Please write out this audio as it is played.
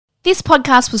This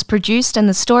podcast was produced and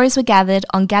the stories were gathered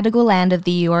on Gadigal land of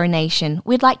the Eora Nation.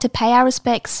 We'd like to pay our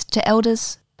respects to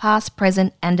elders, past,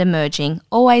 present and emerging.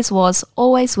 Always was,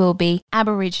 always will be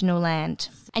Aboriginal land.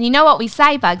 And you know what we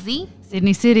say, Bugsy?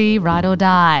 Sydney City, ride or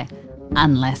die,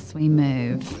 unless we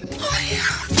move.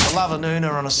 I love a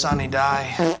nooner on a sunny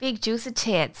day. Big juicy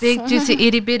tits. Big juicy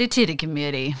itty bitty titty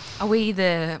community.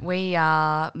 We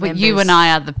are But you and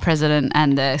I are the president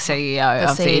and the CEO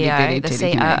of the itty bitty the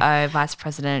titty community. COO, vice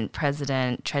president,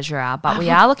 president, treasurer. But we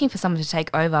are looking for someone to take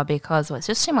over because it's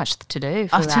just too much to do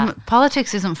for that.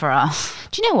 Politics isn't for us.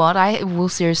 Do you know what? I will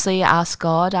seriously ask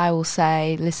God. I will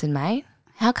say, listen, mate,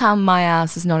 how come my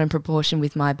ass is not in proportion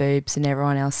with my boobs and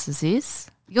everyone else's is?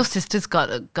 Your sister's got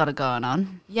it going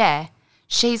on. Yeah.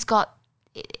 She's got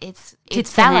it's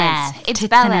Tits and balanced. ass. It's Tits and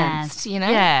balanced, ass. you know?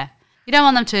 Yeah. You don't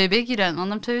want them too big, you don't want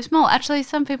them too small. Actually,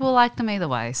 some people like them either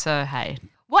way, so hey.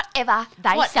 Whatever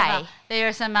they say. There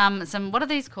are some what are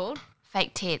these called?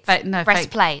 Fake tits. Breastplate.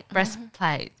 Breastplate.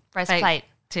 Breastplate. Breastplate.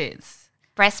 Tits.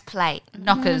 Breastplate.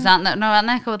 Knockers, aren't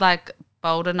they called like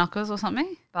boulder knockers or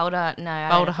something? Boulder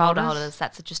Boulder holders. holders?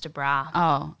 That's just a bra.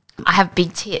 Oh. I have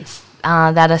big tits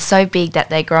that are so big that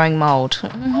they're growing mould.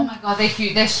 Oh my God, they're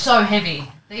huge. They're so heavy.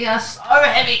 They are so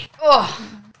heavy. Oh.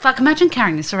 Fuck, imagine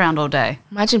carrying this around all day.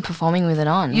 Imagine performing with it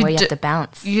on where you have to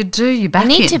bounce. You do, you back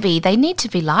They in. need to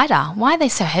be lighter. Why are they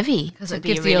so heavy? Because it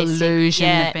gives the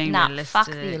illusion of being realistic. Fuck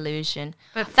the illusion.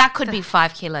 But that could be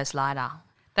 5 kilos lighter.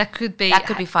 That could be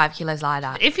 5 kilos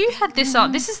lighter. If you had this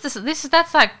on,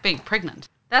 that's like being pregnant.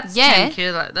 That's 10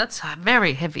 kilos. That's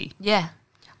very heavy. Yeah.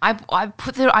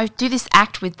 I do this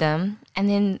act with them and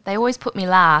then they always put me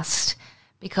last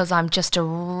because I'm just a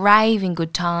raving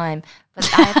good time. But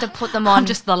I have to put them on. I'm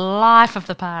just the life of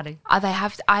the party. I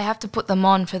have to put them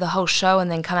on for the whole show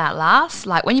and then come out last.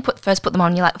 Like when you first put them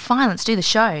on, you're like, fine, let's do the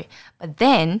show. But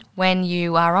then when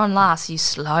you are on last, you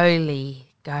slowly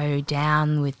go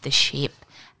down with the ship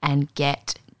and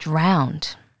get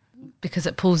drowned. Because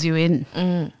it pulls you in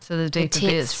to the deep The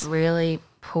tits abyss. really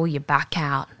pull your back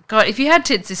out. God, if you had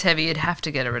tits this heavy, you'd have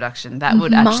to get a reduction. That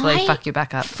would actually fuck your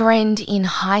back up. My friend in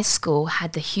high school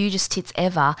had the hugest tits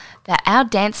ever that our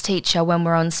dance teacher, when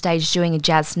we're on stage doing a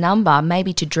jazz number,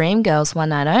 maybe to Dreamgirls One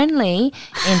Night Only,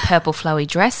 in purple flowy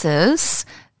dresses,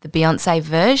 the Beyonce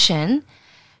version,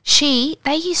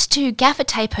 they used to gaffer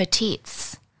tape her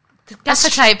tits. Gaffer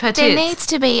tape her tits. There needs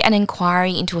to be an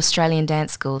inquiry into Australian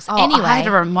dance schools. Oh, anyway, I had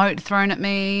a remote thrown at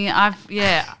me.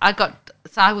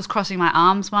 I was crossing my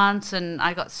arms once and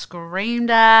I got screamed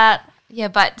at. yeah,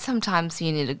 but sometimes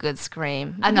you need a good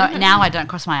scream. I know now I don't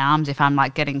cross my arms if I'm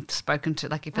like getting spoken to,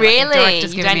 like if Really? like, a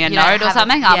director's You giving me a don't- you don't note or have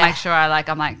something. a- I'll yeah. make sure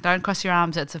I'm like, don't cross your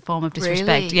arms. It's a form of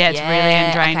disrespect. Really? Yeah, it's really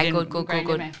ingrained. Okay,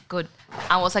 in me. good.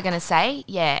 I'm also going to say,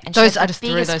 yeah. And Those she I had the just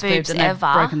threw biggest those boobs and they've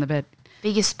ever. broken the bed.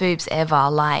 Biggest boobs ever.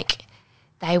 Like,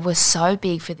 they were so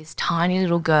big for this tiny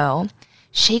little girl.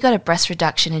 She got a breast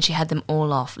reduction and she had them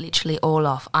all off, literally all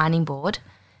off, ironing board.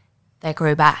 They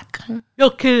grew back.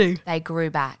 You're kidding. They grew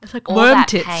back. It's like All worm that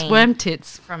tits. pain Worm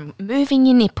tits. from moving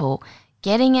your nipple,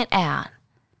 getting it out,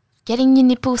 getting your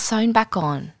nipple sewn back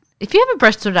on. If you have a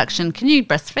breast reduction, can you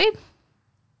breastfeed?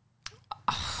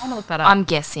 I want to look that up. I'm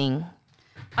guessing.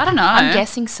 I don't know. I'm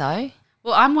guessing so.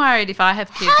 Well, I'm worried if I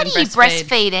have kids How and do you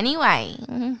breastfeed anyway?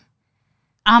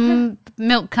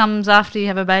 Milk comes after you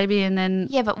have a baby and then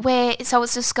Yeah, but so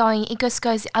it's just going, it just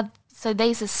goes, so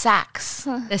these are sacs.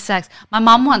 there's sex. My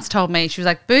mum once told me, she was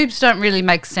like, boobs don't really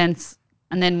make sense.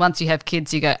 And then once you have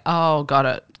kids, you go, oh, got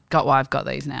it. Got why I've got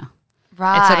these now.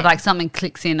 Right. It's sort of like something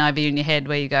clicks in over you in your head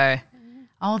where you go,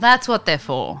 oh, that's what they're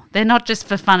for. They're not just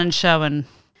for fun and show and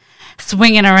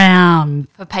swinging around.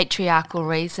 For patriarchal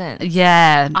reasons.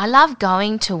 Yeah. I love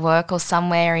going to work or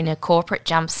somewhere in a corporate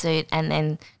jumpsuit and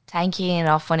then taking it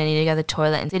off when I need to go to the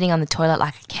toilet and sitting on the toilet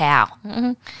like a cow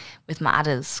with my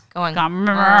udders going, and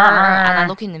I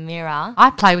look in the mirror. I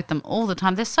play with them all the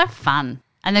time. They're so fun.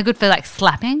 And they're good for like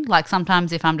slapping. Like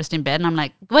sometimes if I'm just in bed and I'm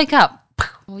like, wake up.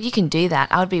 Well, you can do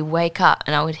that. I would be wake up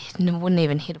and I wouldn't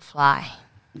even hit a fly.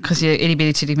 Because you're itty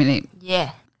bitty titty bitty.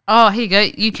 Yeah. Oh, here you go.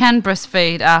 You can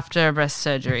breastfeed after a breast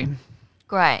surgery.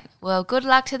 Great. Well, good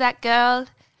luck to that girl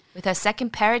with her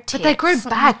second pair of tits. But they grew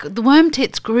back. The worm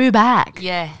tits grew back.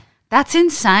 Yeah. That's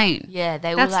insane. Yeah,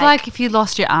 they That's were like if you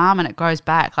lost your arm and it grows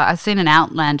back. Like I've seen an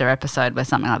Outlander episode where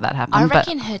something like that happened. I but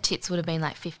reckon her tits would have been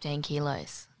like 15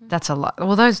 kilos. that's a lot.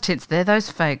 Well, those tits, they're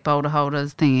those fake boulder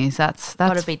holders thingies. That's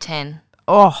Got to be 10.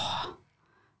 oh,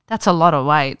 that's a lot of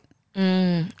weight.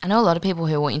 I know a lot of people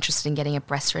who are interested in getting a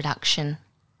breast reduction.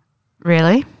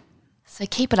 Really? So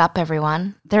keep it up,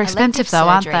 everyone. They're expensive though,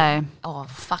 aren't they? Oh,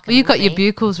 fucking. Well, you got your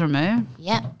buccals removed.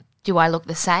 Yeah. Do I look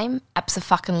the same?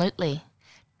 Abso-fucking-lutely.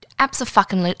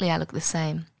 Abso-fucking-lutely, I look the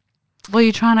same. Were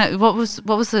you trying to? What was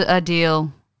the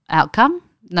ideal outcome?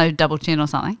 No double chin or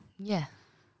something? Yeah.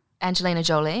 Angelina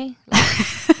Jolie. Like,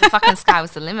 the fucking sky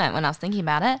was the limit when I was thinking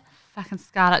about it. Fucking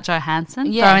Scarlett Johansson.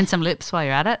 Yeah. Throw in some lips while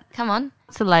you're at it. Come on.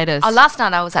 What's the latest? Oh, last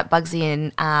night I was at Bugsy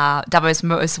and Dubbo's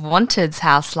Most Wanted's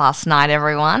house last night,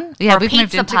 everyone. Yeah, for a we've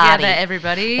moved pizza in party. together,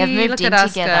 everybody. They've moved Look in at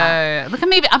us together. go. Look at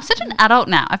me. I'm such an adult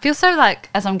now. I feel so like,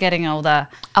 as I'm getting older,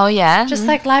 Oh, yeah? just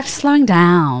like life's slowing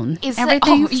down. Is it?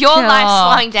 Everything's Oh, your chill.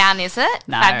 life's slowing down, is it?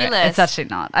 No, Fabulous. it's actually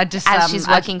not. I just As she's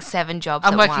working 7 jobs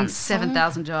I'm at working once.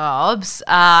 7,000 jobs.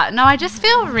 No, I just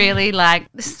feel really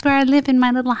like this is where I live in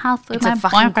my little house with It's my a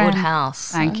fucking boyfriend. good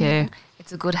house. Thank you.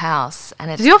 It's a good house.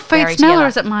 And it's Does your feet very smell together. or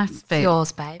is it my feet? It's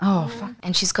yours, babe. Oh, fuck.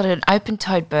 And she's got an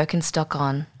open-toed Birkenstock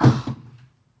on.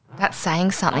 That's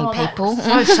saying something, people.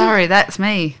 So sorry, that's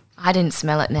me. I didn't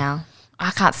smell it now. I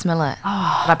can't smell it.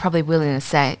 But I probably will in a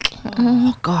sec.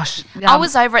 Oh, gosh. I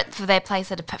was over at for their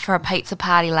place for a pizza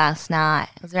party last night.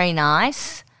 It was very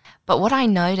nice. But what I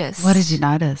noticed... What did you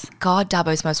notice? God,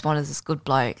 Dubbo's Most Wanted is a good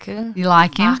bloke. You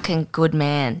like him? Fucking good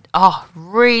man. Oh,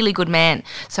 really good man.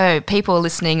 So people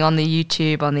listening on the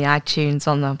YouTube, on the iTunes,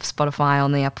 on the Spotify,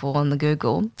 on the Apple, on the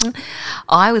Google.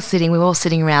 We were all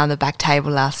sitting around the back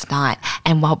table last night,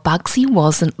 and while Bugsy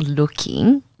wasn't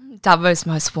looking, Dubbo's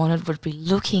Most Wanted would be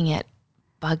looking at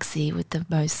Bugsy with the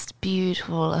most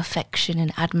beautiful affection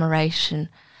and admiration.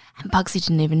 And Bugsy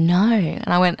didn't even know. And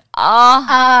I went,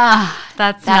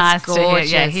 That's that's nice gorgeous.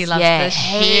 to hear. Yeah, he loves Yeah, the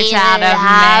he shit out of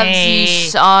loves me. you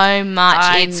so much.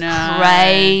 I It's know.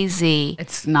 crazy.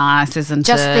 It's nice, isn't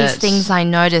Just it? these things I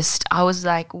noticed. I was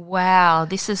like, wow,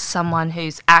 this is someone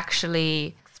who's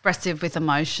actually, Expressive with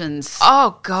emotions.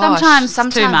 oh gosh.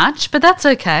 Sometimes too much, but that's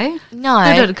okay.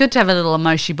 No. Good to have a little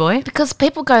emoji boy. Because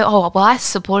people go, oh, well, I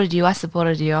supported you. I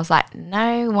was like,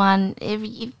 no one,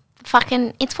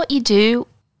 it's what you do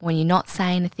when you're not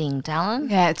saying a thing, darling.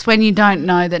 Yeah, it's when you don't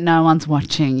know that no one's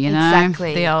watching, you know?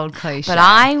 Exactly. The old cliche. But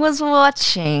I was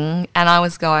watching and I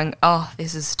was going, oh,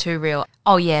 this is too real.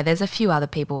 Oh, yeah, there's a few other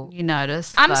people. You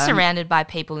noticed. I'm though. surrounded by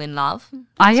people in love.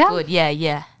 Are you? Good. Yeah.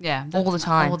 Yeah. All the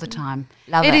time. All the time.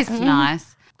 Love It it. is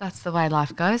nice. That's the way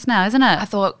life goes now, isn't it? I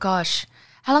thought, gosh,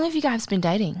 how long have you guys been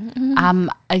dating?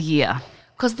 A year.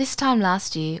 Because this time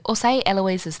last year, or say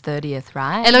Eloise's 30th,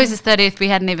 right? Eloise's 30th, we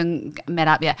hadn't even met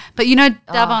up yet. But you know,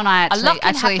 Dubbo and I a lot can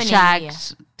actually happen in a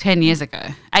shagged 10 years ago,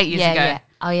 8 years Yeah, ago. yeah.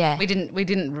 Oh, yeah. We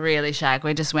didn't really shag.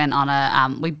 We just went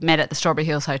on we met at the Strawberry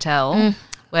Hills Hotel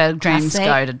where dreams Classic.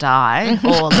 go to die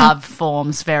or love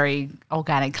forms very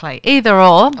organically. Either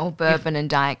or. All bourbon and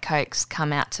Diet Cokes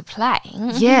come out to play.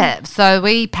 Yeah. So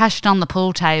we pashed on the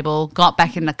pool table, got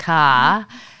back in the car,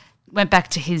 went back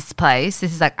to his place.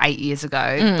 This is like 8 years ago.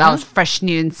 I was fresh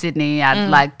new in Sydney. I had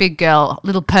like big girl,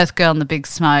 little Perth girl in the big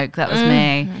smoke. That was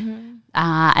me.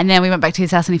 And then we went back to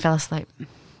his house and he fell asleep.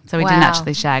 So we didn't Wow.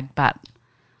 actually shag, but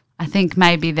I think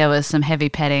maybe there was some heavy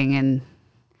petting and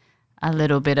a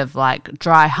little bit of like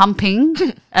dry humping,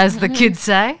 as the kids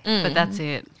say. But that's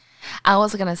it. I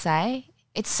was going to say,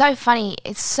 it's so funny.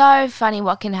 It's so funny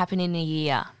what can happen in a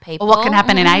year, people. Or what can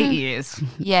happen in 8 years.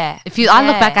 Yeah. I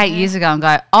look back 8 years ago and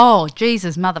go, oh,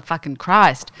 Jesus, motherfucking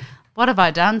Christ. What have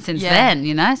I done since then,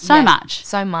 you know? So Yeah. much.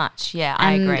 So much. Yeah,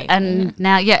 I And, agree. and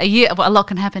now, a year, a lot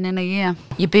can happen in a year.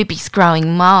 Your booby's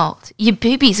growing mold. Your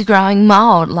booby's growing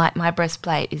mold. Like my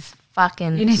breastplate is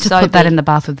fucking You need to so put that big. in the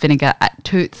bath with vinegar.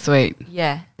 Toot sweet.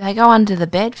 Yeah. They go under the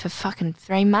bed for fucking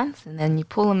 3 months and then you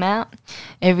pull them out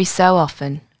every so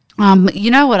often. You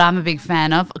know what I'm a big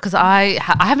fan of? Because I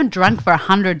haven't drunk for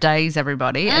 100 days,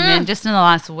 everybody. And then just in the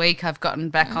last week, I've gotten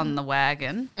back on the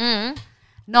wagon.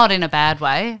 Not in a bad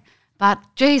way. But,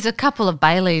 geez, a couple of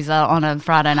Baileys on a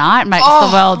Friday night makes the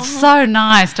world so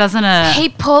nice, doesn't it?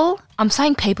 People, I'm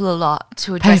saying people a lot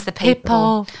to address the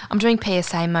people. People. I'm doing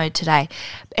PSA mode today.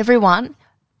 Everyone,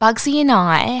 Bugsy and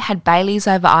I had Baileys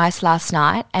over ice last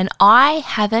night and I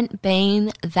haven't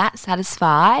been that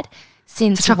satisfied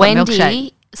since chocolate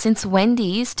milkshake.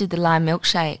 Wendy's did the lime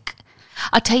milkshake.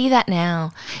 I'll tell you that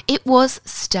now. It was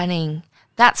stunning.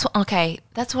 That's what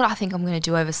I think I'm going to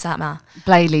do over summer.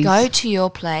 Baileys. Go to your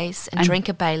place and drink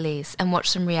a Baileys and watch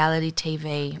some reality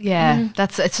TV. Yeah,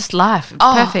 it's just life.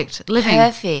 Oh, Perfect. Living.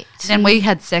 Perfect. Then we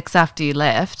had sex after you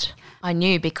left. I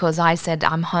knew because I said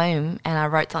I'm home and I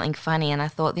wrote something funny and I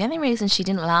thought the only reason she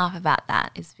didn't laugh about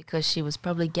that is because she was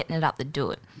probably getting it up the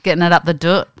doot. Getting it up the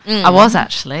doot. I was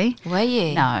actually. Were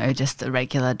you? No, just a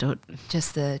regular doot.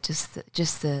 Just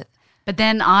the But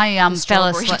then I fell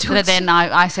strawberry asleep. doot. But then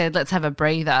I said, let's have a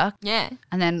breather. yeah.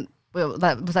 And then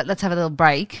let's have a little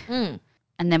break. And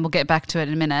then we'll get back to it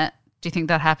in a minute. Do you think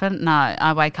that happened? No,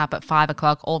 I wake up at 5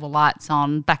 o'clock, all the lights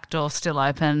on, back door still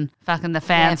open, fucking the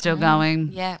fan's still going,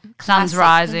 Yeah. sun's Classic.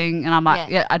 rising, and I'm like,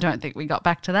 Yeah. yeah, I don't think we got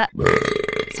back to that.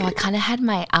 So I kind of had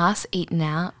my ass eaten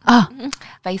out,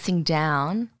 facing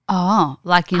down. Oh,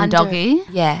 like in Doggy?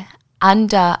 Yeah,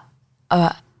 under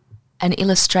an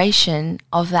illustration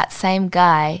of that same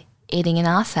guy eating an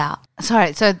ass out.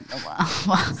 Sorry, so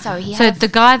So the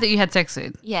guy that you had sex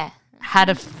with yeah, had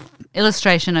a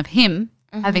illustration of him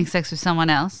having sex with someone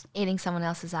else eating someone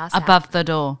else's ass out. above the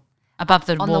door, above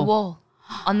the On wall. the wall.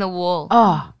 On the wall.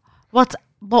 Oh,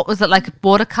 what was it, like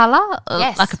watercolor?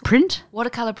 Yes. Like a print?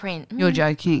 Watercolor print. You're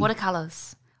joking.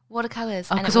 Watercolors.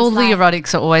 Oh, because all the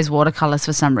erotics are always watercolors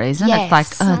for some reason. Yes. It's like,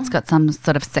 oh, it's got some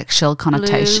sort of sexual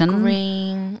connotation. blue,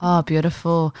 green. Oh,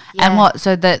 beautiful. Yeah. And what?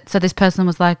 So this person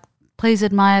was like, please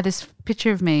admire this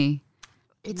picture of me.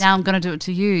 Now I'm going to do it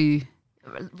to you.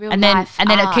 Real And then life it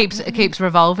art. keeps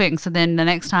revolving. So then the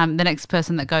next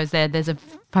person that goes there's a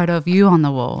photo of you on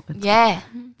the wall. Do Yeah.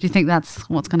 you think that's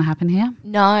what's going to happen here?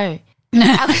 No.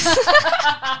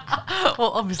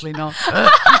 Well, obviously not.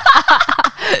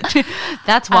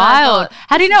 That's wild. thought,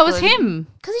 How do you this know it is was good. him?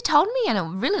 Because he told me and it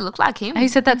really looked like him. He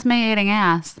said that's me eating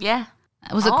ass. Yeah.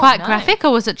 Was it Oh, quite no. graphic,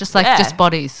 or was it just like Yeah. just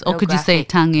bodies, or Real could you see graphic.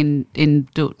 tongue in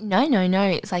do? No.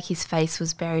 It's like his face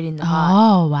was buried in the heart.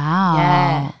 Oh wow.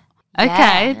 Yeah.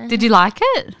 Okay. Yeah. Did you like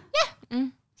it?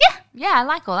 Yeah, I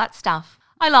like all that stuff.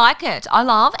 I like it. I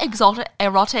love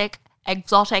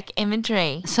exotic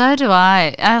imagery. So do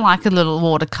I. I like a little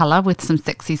watercolor with some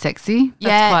sexy. That's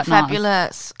quite nice.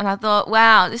 Fabulous. And I thought,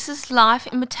 wow, this is life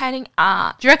imitating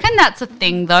art. Do you reckon that's a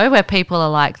thing though, where people are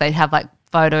like they have like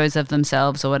photos of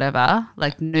themselves or whatever,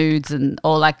 like nudes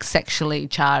or like sexually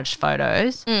charged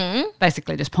photos,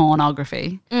 basically just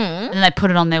pornography, and then they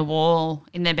put it on their wall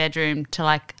in their bedroom to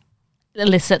like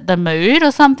elicit the mood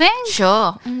or something?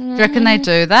 Sure. Do you reckon they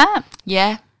do that?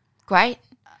 Yeah, great.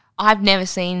 I've never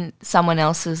seen someone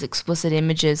else's explicit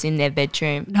images in their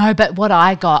bedroom. No, but what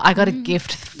I got a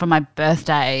gift for my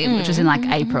birthday, which was in like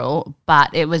April, but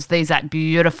it was these like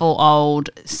beautiful old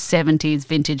 70s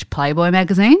vintage Playboy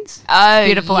magazines. Oh,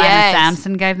 Beautiful yes. Anna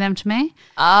Samson gave them to me.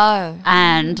 Oh,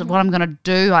 And what I'm going to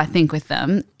do, I think, with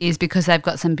them is because they've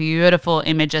got some beautiful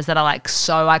images that are like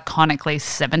so iconically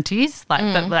 70s, like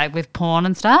but like with porn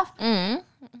and stuff.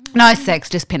 No sex,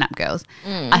 just pin-up girls.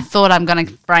 I thought I'm going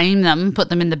to frame them, put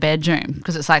them in the bedroom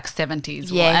because it's like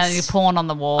 70s. Yes. And you porn on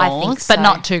the walls, I think but so.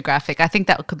 not too graphic. I think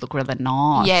that could look really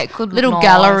nice. yeah, it could look little nice.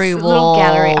 gallery wall, Little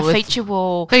gallery, a with- feature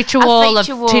wall. feature A wall of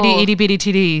feature titty itty bitty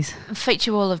titties.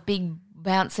 Feature wall of big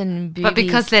bouncing boobies. But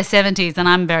because they're 70s and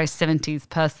I'm very 70s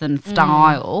person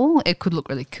style, it could look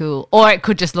really cool. Or it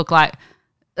could just look like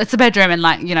it's a bedroom and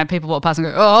like, you know, people walk past and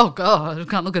go, oh, God, I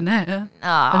can't look in there.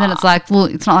 And then it's like, well,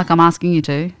 it's not like I'm asking you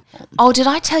to. Oh, did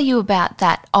I tell you about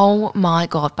that? Oh, my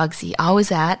God, Bugsy. I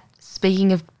was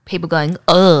speaking of people going,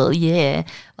 oh, yeah,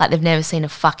 like they've never seen a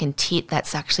fucking tit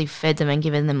that's actually fed them and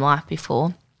given them life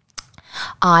before.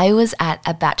 I was at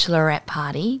a bachelorette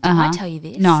party. Did I tell you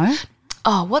this? No.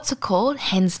 Oh, what's it called?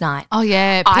 Hen's night. Oh,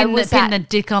 yeah. I Pin, was pin at- the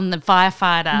dick on the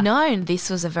firefighter. No, this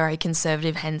was a very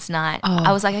conservative hen's night. Oh.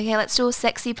 I was like, okay, let's do a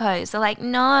sexy pose. They're like,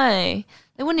 no.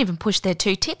 They wouldn't even push their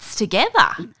two tits together.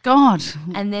 God.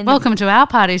 And then Welcome to our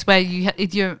parties where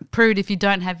you're prude if you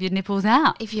don't have your nipples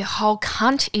out. if your whole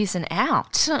cunt isn't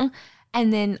out.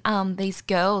 And then these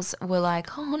girls were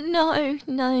like, oh, no.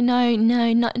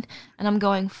 And I'm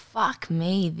going, fuck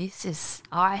me.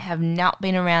 I have not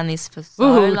been around this for so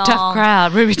Ooh, long. tough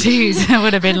crowd. Ruby Tees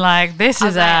would have been like, this I is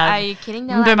was like, are you kidding?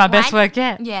 They're I'm doing my like, best "Why-" work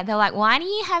yet. Yeah, they're like, why do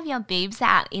you have your boobs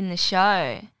out in the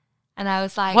show? And I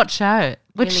was like, What show?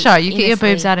 Which Really show? You get your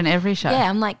boobs innocently. out in every show. Yeah,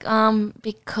 I'm like,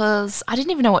 because I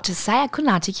didn't even know what to say. I couldn't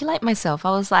articulate myself.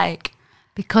 I was like,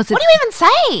 Because what it's, do you even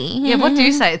say? yeah, what do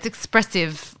you say? It's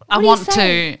expressive. I What do you want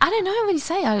say? to. I don't know what you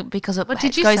say because it, What did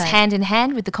it you goes say? hand in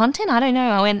hand with the content. I don't know.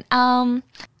 I went,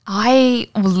 I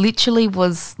literally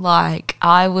was like,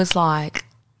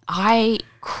 I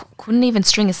couldn't even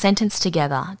string a sentence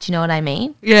together. Do you know what I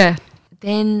mean? Yeah.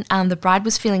 Then the bride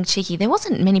was feeling cheeky. There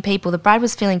wasn't many people. The bride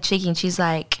was feeling cheeky and she was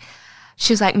like,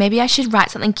 maybe I should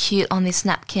write something cute on this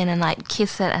napkin and like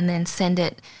kiss it and then send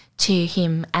it to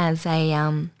him as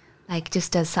a like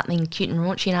just as something cute and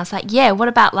raunchy. And I was like, yeah, what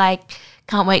about like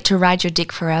can't wait to ride your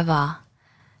dick forever?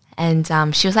 And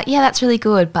she was like, yeah, that's really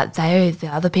good. But the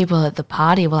other people at the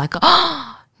party were like,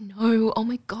 oh, no, oh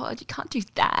my God, you can't do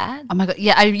that. Oh my God.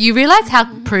 Yeah. You realize how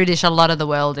prudish a lot of the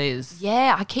world is.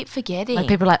 Yeah, I keep forgetting. Like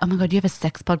people are like, oh my God, you have a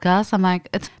sex podcast? I'm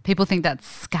like, people think that's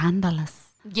scandalous.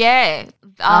 Yeah.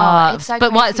 It's so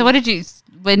but what? crazy. So what did you,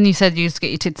 when you said you used to get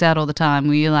your tits out all the time,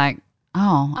 were you like,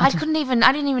 Oh. I didn't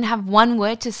even have one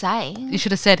word to say. You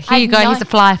should have said, here you go, here's a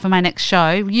flyer for my next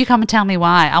show. You come and tell me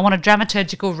why. I want a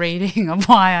dramaturgical reading of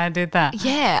why I did that.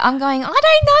 Yeah, I'm going, I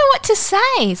don't know what to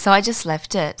say. So I just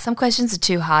left it. Some questions are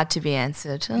too hard to be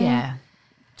answered. Yeah,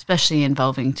 especially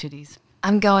involving titties.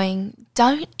 I'm going,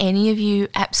 don't any of you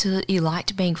absolutely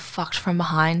like being fucked from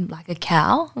behind like a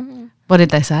cow? What did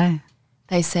they say?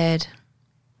 They said,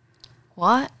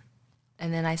 what?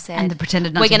 And then I said, And they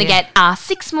pretended not we're to going to hear. get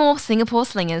 6 more Singapore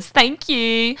slingers. Thank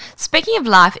you. Speaking of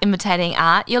life imitating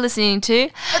art, you're listening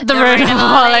to The Root of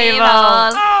All Evil.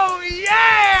 Oh,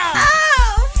 yeah!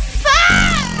 Oh,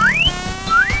 fuck!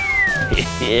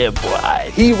 Yeah,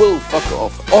 boy. He will fuck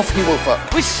off. Off he will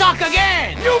fuck. We suck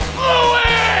again! You blew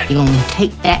it! You gonna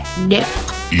take that dick?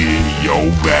 In your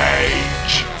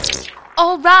rage.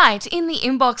 All right, in the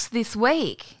inbox this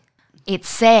week, it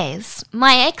says,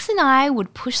 my ex and I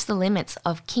would push the limits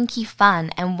of kinky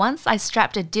fun, and once I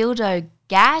strapped a dildo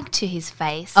gag to his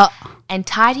face and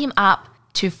tied him up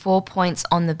to 4 points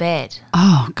on the bed.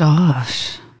 Oh,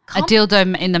 gosh. A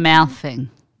dildo in the mouth thing.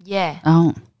 Yeah.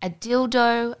 Oh.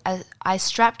 I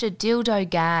strapped a dildo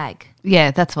gag. Yeah,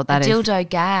 that's what that is. Dildo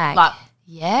gag. Like-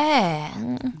 Yeah.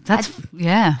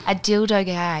 Yeah. A dildo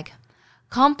gag.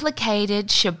 Complicated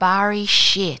shibari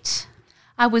shit.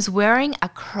 I was wearing a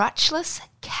crotchless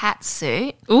cat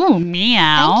suit. Ooh,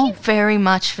 meow. Thank you very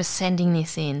much for sending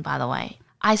this in, by the way.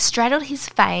 I straddled his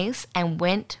face and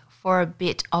went for a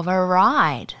bit of a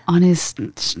ride. On his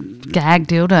gag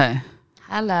dildo.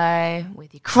 Hello,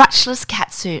 with your crotchless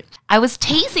cat suit. I was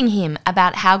teasing him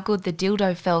about how good the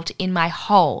dildo felt in my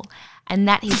hole and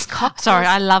that his cock Sorry,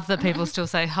 I was... love that people still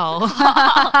say hole.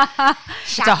 Shut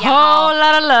It's a whole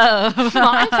lot of love.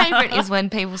 My favourite is when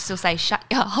people still say, shut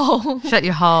your hole. Shut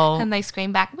your hole. And they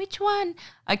scream back, which one?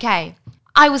 Okay.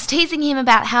 I was teasing him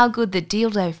about how good the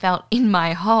dildo felt in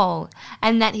my hole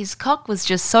and that his cock was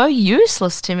just so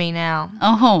useless to me now.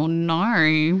 Oh,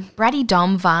 no. Bratty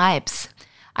Dom vibes.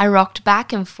 I rocked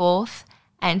back and forth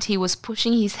and he was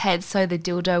pushing his head so the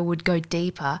dildo would go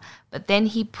deeper, but then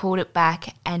he pulled it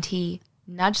back and he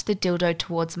nudged the dildo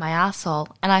towards my arsehole,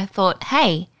 and I thought,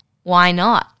 hey, why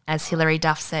not, as Hilary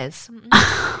Duff says.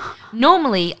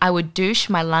 Normally, I would douche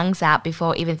my lungs out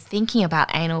before even thinking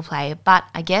about anal play, but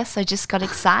I guess I just got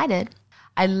excited.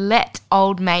 I let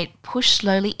old mate push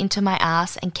slowly into my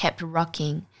ass and kept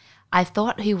rocking. I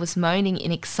thought he was moaning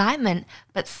in excitement,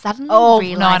 but suddenly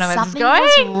realised something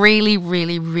was really,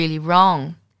 really, really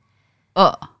wrong.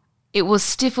 Oh. It was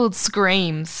stifled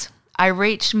screams. I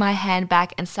reached my hand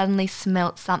back and suddenly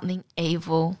smelt something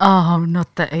evil. Oh,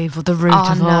 not the evil. The root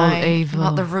of all evil.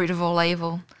 Not the root of all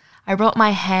evil. I brought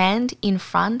my hand in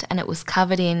front and it was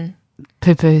covered in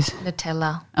poo-poos.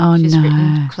 Nutella. Oh, She's no.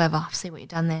 written clever. See what you've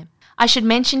done there. I should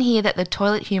mention here that the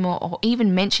toilet humour or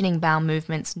even mentioning bowel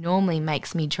movements normally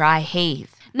makes me dry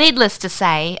heave. Needless to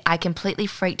say, I completely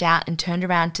freaked out and turned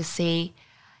around to see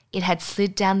it had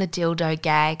slid down the dildo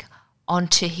gag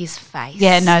onto his face.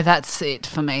 Yeah, no, that's it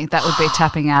for me. That would be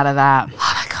tapping out of that.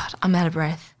 Oh my God, I'm out of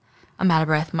breath.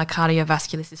 My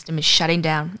cardiovascular system is shutting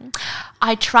down.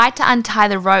 I tried to untie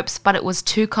the ropes, but it was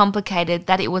too complicated,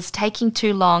 that it was taking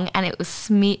too long, and it was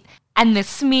the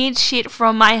smeared shit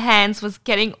from my hands was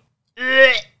getting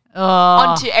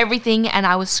onto everything, and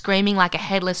I was screaming like a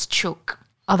headless chook.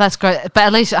 Oh, that's great. But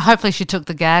at least, hopefully she took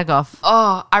the gag off.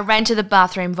 Oh, I ran to the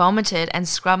bathroom, vomited, and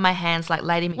scrubbed my hands like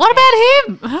Lady Macbeth. What about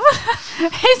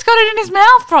him? He's got it in his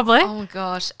mouth, probably. Oh, my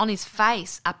gosh. On his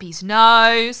face, up his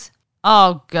nose.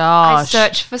 Oh, I gosh.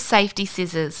 searched for safety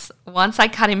scissors. Once I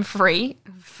cut him free,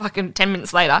 fucking 10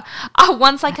 minutes later,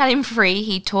 once I cut him free,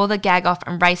 he tore the gag off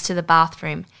and raced to the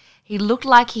bathroom. He looked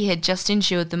like he had just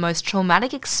endured the most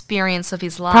traumatic experience of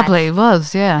his life. Probably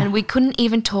was, yeah. And we couldn't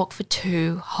even talk for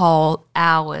 2 whole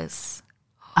hours.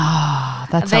 Oh,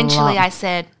 that's Eventually a lot. I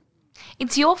said,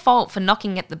 it's your fault for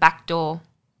knocking at the back door.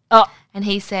 Oh. And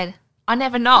he said, I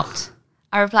never knocked.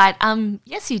 I replied,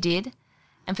 yes you did.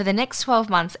 And for the next 12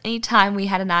 months, any time we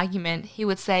had an argument, he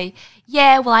would say,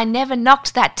 yeah, well, I never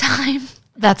knocked that time.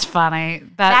 That's funny.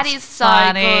 That is so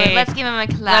good. Let's give him a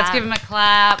clap. Let's give him a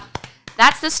clap.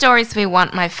 That's the stories we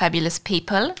want, my fabulous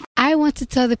people. I want to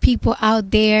tell the people out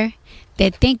there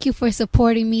that thank you for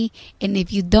supporting me. And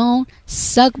if you don't,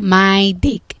 suck my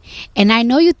dick. And I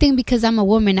know you think because I'm a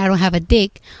woman, I don't have a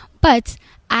dick. But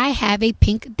I have a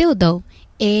pink dildo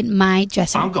in my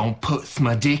dresser. I'm gonna put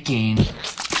my dick in. Do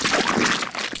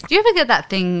you ever get that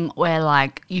thing where,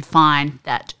 like, you find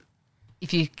that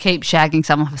if you keep shagging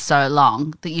someone for so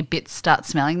long that your bits start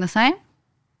smelling the same? Do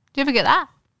you ever get that?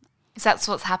 Is that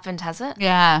what's happened, has it?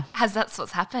 Yeah. That's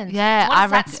what's happened? Yeah, What does I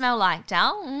that reckon- smell like,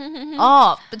 Dal?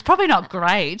 Oh, it's probably not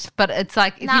great, but it's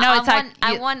like, No, you know,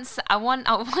 it's I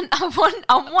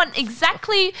want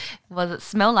exactly what does it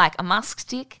smell like? A musk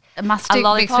stick? a mustard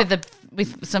mixed lollipop?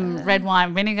 with some red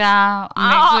wine vinegar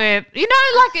mixed with, you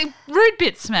know, like a rude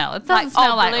bit smell. It doesn't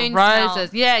smell like balloon roses.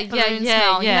 smell. Yeah, Balloon yeah,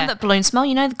 smell. yeah. You know that balloon smell?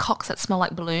 You know the cocks that smell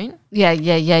like balloon? Yeah.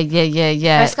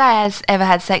 First guy has ever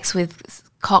had sex with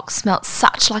cock smelled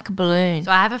such like a balloon.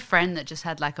 So I have a friend that just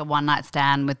had like a one night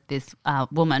stand with this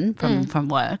woman from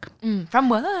work. From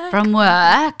work. From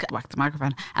work, whack the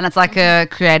microphone, and it's like a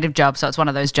creative job, so it's one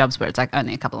of those jobs where it's like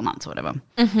only a couple of months or whatever.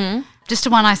 Mm-hmm. Just a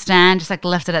one night stand, just like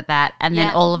left it at that, and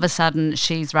then all of a sudden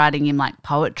she's writing him like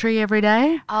poetry every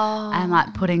day, and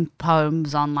like putting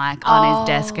poems on like on his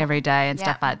desk every day and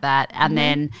stuff like that. And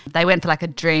then they went for like a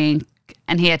drink,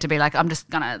 and he had to be like, I'm just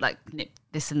gonna like nip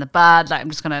this in the bud, like I'm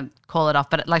just gonna call it off,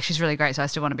 but like she's really great, so I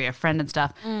still want to be a friend and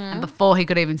stuff. And before he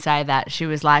could even say that, she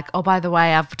was like, oh, by the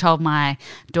way, I've told my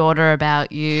daughter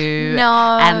about you.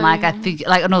 No. And like I think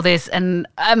like and all this, and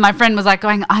my friend was like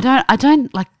going, I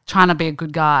don't like trying to be a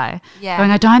good guy. Yeah.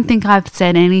 Going, I don't think I've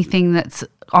said anything that's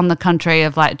on the contrary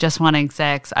of like just wanting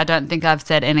sex. I don't think I've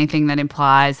said anything that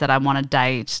implies that I want to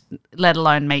date, let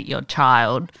alone meet your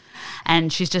child.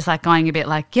 And she's just like going a bit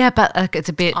like, yeah, but it's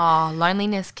a bit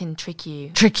Loneliness can trick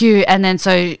you. And then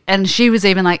and she was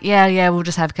even like, yeah, we'll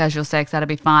just have casual sex, that'll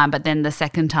be fine. But then the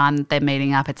second time that they're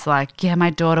meeting up, it's like, yeah, my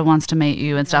daughter wants to meet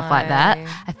you and stuff like that.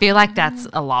 I feel like that's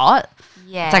a lot.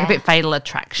 Yeah. It's like a bit Fatal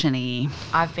Attraction-y.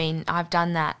 I've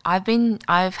done that.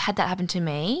 I've had that happen to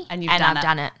me. And you've I've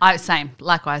done it. Same,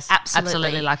 likewise.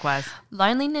 Absolutely likewise.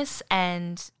 Loneliness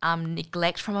and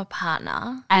neglect from a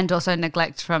partner And also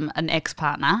neglect from an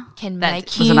ex-partner. can that make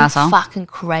was you an arsehole. fucking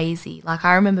crazy. Like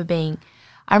I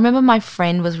remember my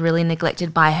friend was really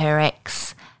neglected by her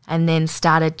ex and then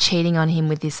started cheating on him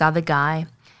with this other guy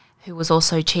who was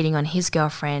also cheating on his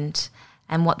girlfriend.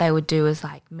 And what they would do is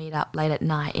like meet up late at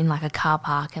night in like a car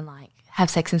park and like have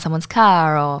sex in someone's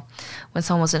car or when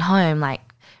someone wasn't home, like,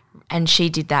 and she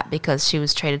did that because she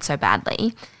was treated so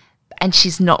badly. And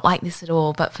she's not like this at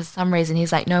all. But for some reason,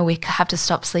 he's like, no, we have to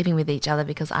stop sleeping with each other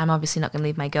because I'm obviously not going to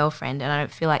leave my girlfriend and I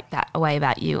don't feel like that way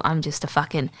about you. I'm just a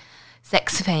fucking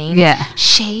sex fiend. Yeah.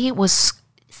 She was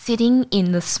sitting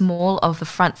in the small of the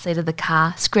front seat of the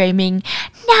car screaming,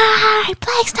 no,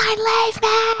 please don't leave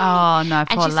me. Oh, no, And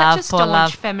poor she's love, such a poor staunch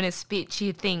love. feminist bitch.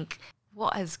 You'd think,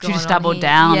 what has gone She just on doubled here?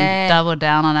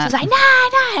 down on it. She's like,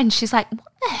 no. And she's like, what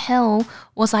the hell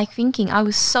was I thinking? I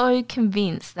was so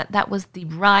convinced that that was the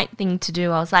right thing to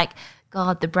do. I was like,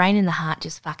 God, the brain and the heart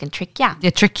just fucking trick ya.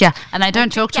 Yeah, trick ya. And they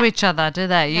don't talk to each other, do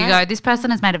they? You No. go, this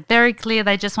person has made it very clear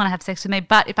they just want to have sex with me,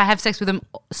 but if I have sex with them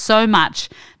so much,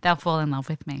 they'll fall in love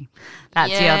with me.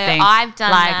 That's your Yeah, thing. I've done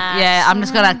that. Yeah, I'm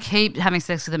just going to keep having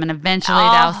sex with them and eventually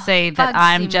they'll see that Bugsy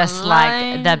I'm just like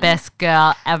Malone. the best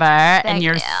girl ever and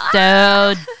you're you.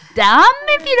 so dumb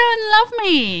if you don't love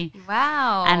me.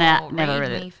 Wow. And it never Read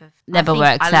really- me for- never I think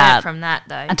works I learned out. from that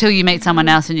though. Until you meet someone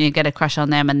else and you get a crush on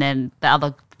them and then the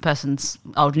other person's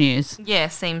old news. Yeah,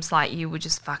 seems like you were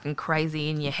just fucking crazy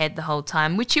in your head the whole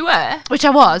time, which you were. Which I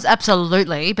was,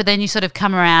 absolutely. But then you sort of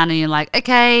come around and you're like,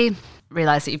 okay,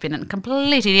 realise that you've been a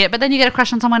complete idiot. But then you get a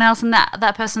crush on someone else and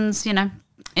that person's, you know,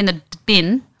 in the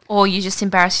bin. Or you just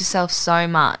embarrass yourself so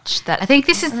much that I think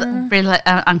this is really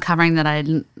uncovering that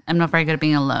I'm not very good at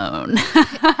being alone.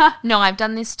 No, I've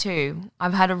done this too.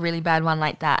 I've had a really bad one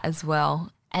like that as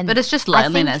well. And But it's just I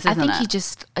loneliness, think, isn't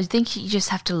I think you just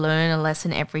have to learn a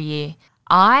lesson every year.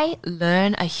 I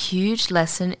learn a huge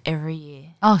lesson every year.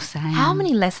 Oh, same. How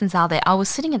many lessons are there? I was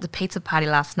sitting at the pizza party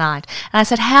last night and I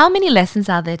said, how many lessons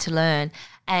are there to learn?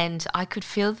 And I could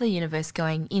feel the universe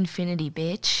going, infinity,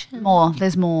 bitch. More.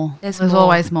 There's more. There's There's more.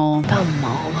 always more.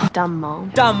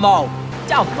 Dumbo. Dumbo.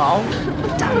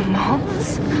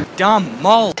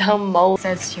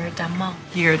 Says you're a dumb mom.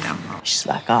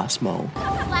 Slack ass mole.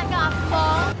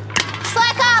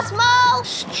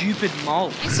 Stupid mole.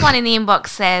 This one in the inbox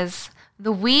says,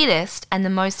 the weirdest and the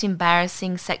most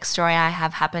embarrassing sex story I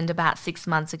have happened about 6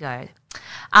 months ago.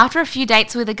 After a few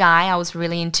dates with a guy I was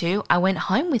really into, I went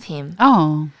home with him.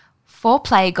 Oh.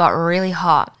 Foreplay got really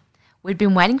hot. We'd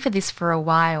been waiting for this for a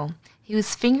while. He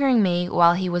was fingering me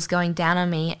while he was going down on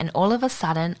me, and all of a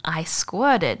sudden I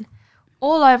squirted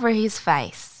all over his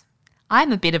face.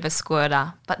 I'm a bit of a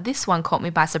squirter, but this one caught me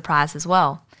by surprise as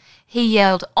well. He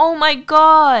yelled, "Oh my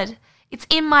God, it's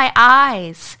in my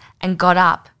eyes," and got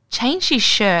up, changed his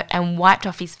shirt and wiped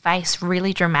off his face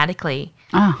really dramatically.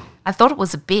 Oh. I thought it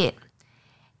was a bit.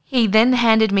 He then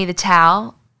handed me the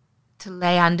towel to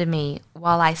lay under me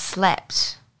while I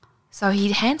slept. So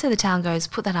he hands her the towel and goes,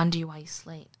 "Put that under you while you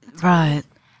sleep." Right.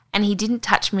 And he didn't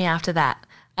touch me after that.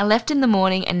 I left in the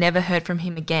morning and never heard from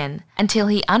him again until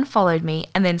he unfollowed me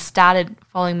and then started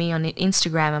following me on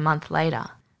Instagram a month later,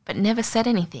 but never said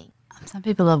anything. Some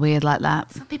people are weird like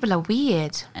that. Some people are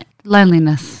weird.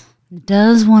 Loneliness. It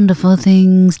does wonderful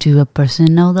things to a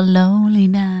person. Oh, the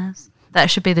loneliness.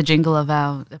 That should be the jingle of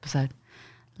our episode.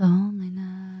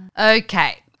 Loneliness.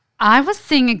 Okay. I was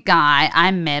seeing a guy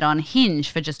I met on Hinge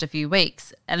for just a few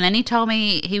weeks, and then he told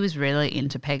me he was really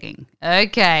into pegging.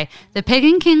 Okay, the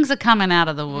pegging kings are coming out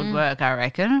of the woodwork, I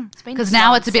reckon, because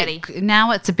now it's a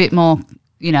bit more,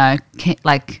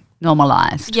 like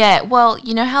normalized. Yeah, well,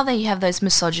 you know how you have those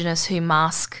misogynists who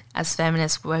mask as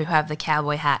feminists, who have the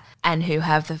cowboy hat and who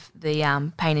have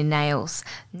the painted nails.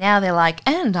 Now they're like,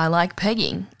 and I like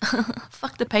pegging.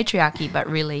 Fuck the patriarchy, but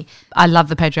really. I love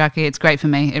the patriarchy. It's great for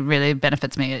me. It really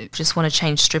benefits me. Just want to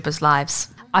change strippers' lives.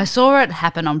 I saw it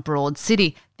happen on Broad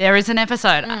City. There is an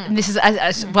episode. And this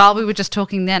is while we were just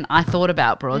talking then, I thought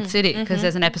about Broad City because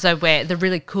there's an episode where the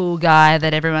really cool guy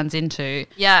that everyone's into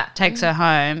takes her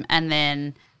home and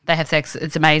then they have sex.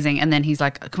 It's amazing. And then he's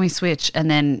like, can we switch?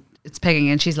 And then it's pegging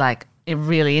and she's like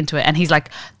really into it. And he's like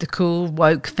the cool,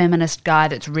 woke, feminist guy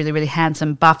that's really, really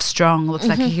handsome, buff, strong, looks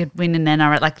like he could win an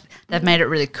NRL. Like they've made it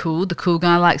really cool. The cool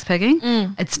guy likes pegging.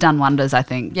 It's done wonders, I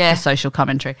think, for social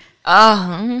commentary.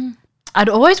 Oh. I'd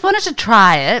always wanted to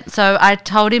try it, so I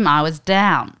told him I was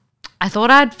down. I thought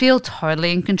I'd feel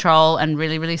totally in control and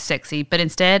really, really sexy, but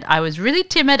instead I was really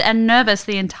timid and nervous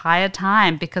the entire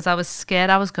time because I was scared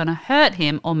I was going to hurt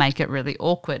him or make it really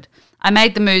awkward. I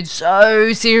made the mood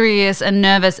so serious and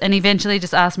nervous and eventually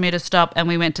just asked me to stop and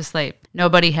we went to sleep.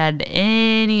 Nobody had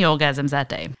any orgasms that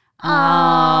day.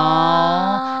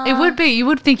 It would be, you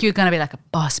would think you were going to be like a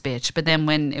boss bitch, but then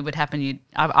when it would happen,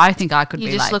 I think I could be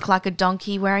like. You just look like a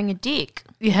donkey wearing a dick.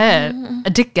 Yeah, a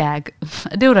dick gag,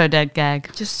 a dildo dad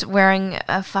gag. Just wearing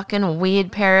a fucking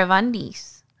weird pair of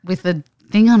undies. With the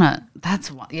thing on it.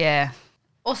 That's what, yeah.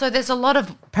 Also, there's a lot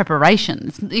of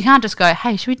preparations. You can't just go,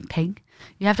 hey, should we peg?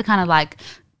 You have to kind of like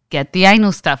get the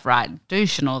anal stuff right,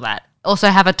 douche and all that. Also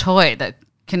have a toy that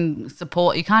can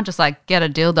support. You can't just like get a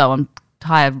dildo and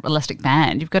tie an elastic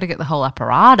band. You've got to get the whole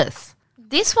apparatus.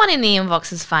 This one in the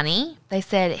inbox is funny. They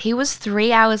said he was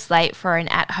 3 hours late for an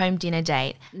at-home dinner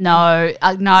date. No,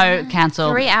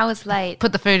 cancel. 3 hours late.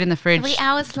 Put the food in the fridge. 3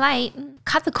 hours late.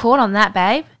 Cut the cord on that,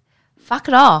 babe. Fuck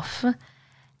it off.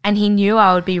 And he knew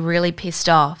I would be really pissed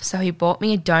off, so he bought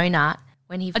me a donut.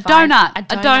 When he A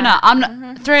donut.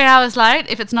 I'm 3 hours late.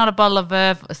 If it's not a bottle of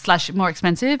Verve / more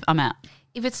expensive, I'm out.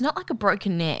 If it's not like a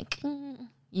broken neck,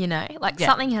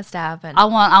 something has to happen. I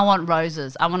want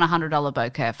roses. I want $100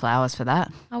 bouquet of flowers for that.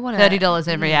 I want $30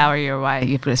 every hour you're away.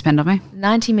 You've got to spend on me.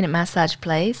 90-minute massage,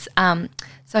 please.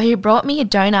 So he brought me a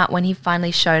donut when he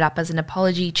finally showed up as an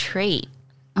apology treat.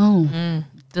 Oh,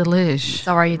 delish.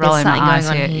 Sorry, there's something going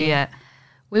on here. Yeah.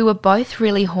 We were both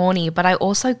really horny, but I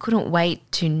also couldn't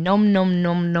wait to nom nom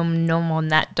nom nom nom on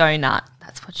that donut.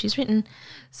 That's what she's written.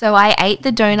 So I ate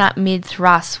the donut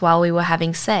mid-thrust while we were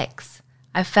having sex.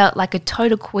 I felt like a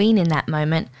total queen in that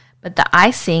moment, but the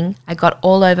icing I got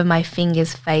all over my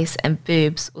fingers, face and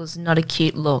boobs was not a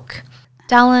cute look.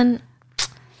 Darling.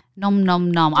 Nom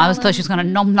nom nom. I thought she was going to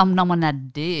nom nom nom on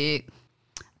that dick.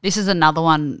 This is another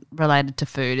one related to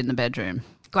food in the bedroom.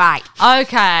 Great.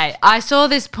 Okay, I saw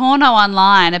this porno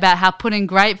online about how putting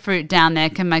grapefruit down there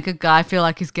can make a guy feel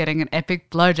like he's getting an epic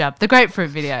blowjob. The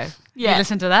grapefruit video. Yeah. You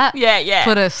listen to that? Yeah.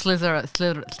 Put a slither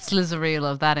reel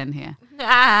of that in here.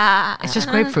 It's just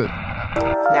grapefruit.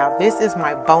 Now, this is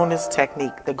my bonus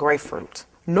technique, the grapefruit.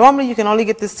 Normally, you can only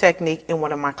get this technique in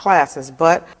one of my classes,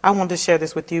 but I wanted to share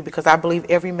this with you because I believe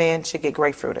every man should get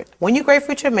grapefruited. When you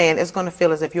grapefruit your man, it's going to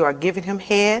feel as if you are giving him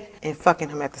head and fucking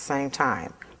him at the same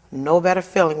time. No better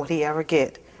feeling would he ever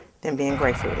get than being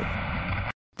grapefruited.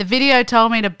 The video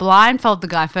told me to blindfold the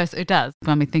guy first. It does.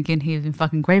 Got me thinking he's been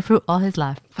fucking grapefruit all his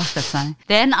life. Fuck, that's funny.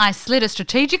 Then I slid a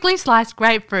strategically sliced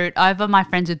grapefruit over my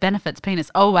friends with benefits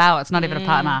penis. Oh, wow. It's not even a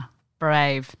partner.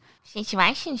 Brave.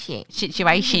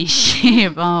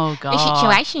 Situationship. Oh, God.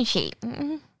 Situationship.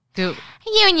 You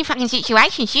and your fucking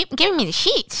situationship giving me the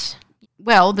shits.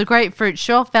 Well, the grapefruit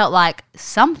sure felt like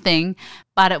something,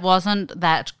 but it wasn't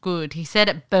that good. He said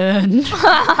it burned and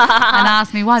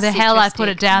asked me why the hell I put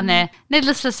it down there.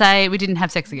 Needless to say, we didn't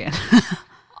have sex again.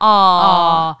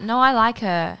 Oh. No, I like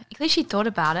her. At least she thought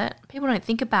about it. People don't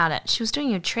think about it. She was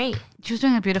doing a treat. She was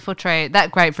doing a beautiful treat. That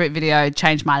grapefruit video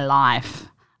changed my life.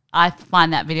 I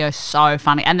find that video so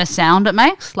funny. And the sound it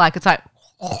makes, like it's like,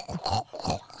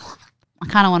 I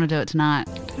kind of want to do it tonight.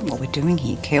 I don't know what we're doing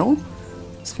here, Kel.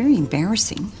 It's very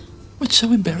embarrassing. What's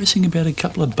so embarrassing about a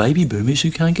couple of baby boomers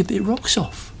who can't get their rocks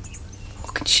off?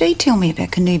 Look, could she tell me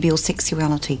about connubial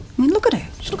sexuality? I mean, look at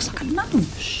her. She looks like a nun.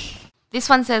 This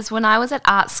one says, when I was at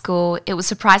art school, it was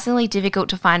surprisingly difficult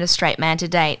to find a straight man to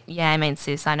date. Yeah, I mean,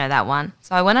 sis, I know that one.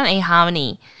 So I went on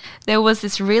eHarmony. There was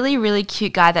this really, really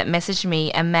cute guy that messaged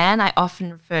me, a man I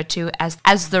often refer to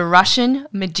as the Russian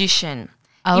magician.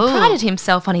 He prided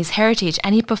himself on his heritage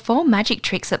and he performed magic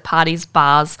tricks at parties,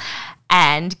 bars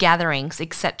and gatherings,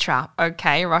 etc.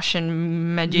 Okay,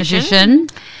 Russian magician.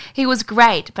 He was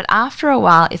great, but after a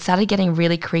while it started getting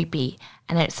really creepy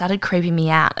and it started creeping me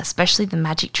out, especially the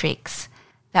magic tricks.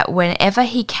 That whenever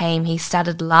he came, he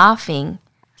started laughing.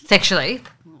 Sexually?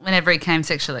 Whenever he came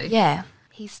sexually? Yeah.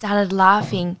 He started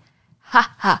laughing.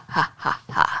 Ha, ha, ha, ha,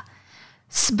 ha.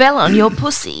 Spell on your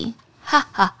pussy. Ha,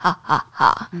 ha, ha, ha,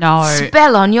 ha. No.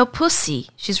 Spell on your pussy.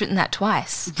 She's written that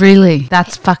twice. Really?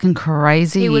 That's fucking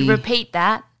crazy. He would repeat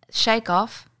that, shake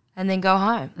off, and then go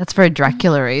home. That's very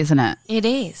Dracula-y, isn't it? It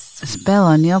is. Spell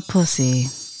on your pussy.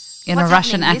 In What's a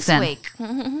Russian happening accent. This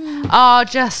week? Oh,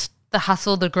 just the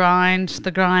hustle, the grind,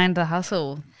 the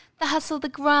hustle. The hustle, the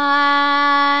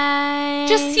grind.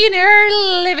 Just,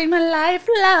 living my life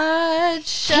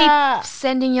large. Keep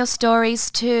sending your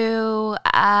stories to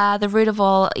the root of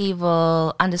all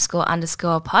evil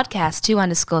 _ podcast, 2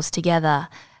 underscores together.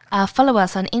 Follow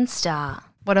us on Insta.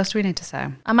 What else do we need to say?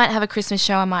 I might have a Christmas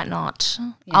show, I might not.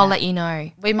 Yeah. I'll let you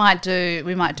know. We might do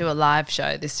a live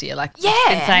show this year, like we've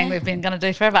been saying we've been going to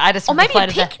do forever. Or maybe a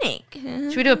picnic.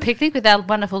 Should we do a picnic with our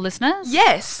wonderful listeners?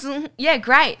 Yes. Yeah,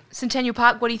 great. Centennial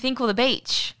Park, what do you think? Or the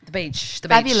beach? The beach.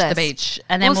 Fabulous. The beach.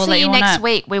 And then we'll see let you all next know.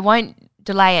 week. We won't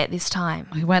delay it this time.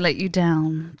 We won't let you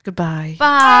down. Goodbye.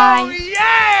 Bye. Oh,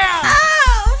 yeah!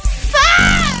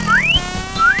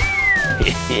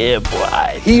 Yeah,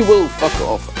 boy. He will fuck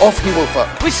off. Off he will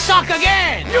fuck. We suck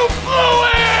again! You blew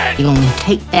it! You gonna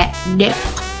take that nip?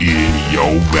 In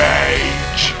your bag.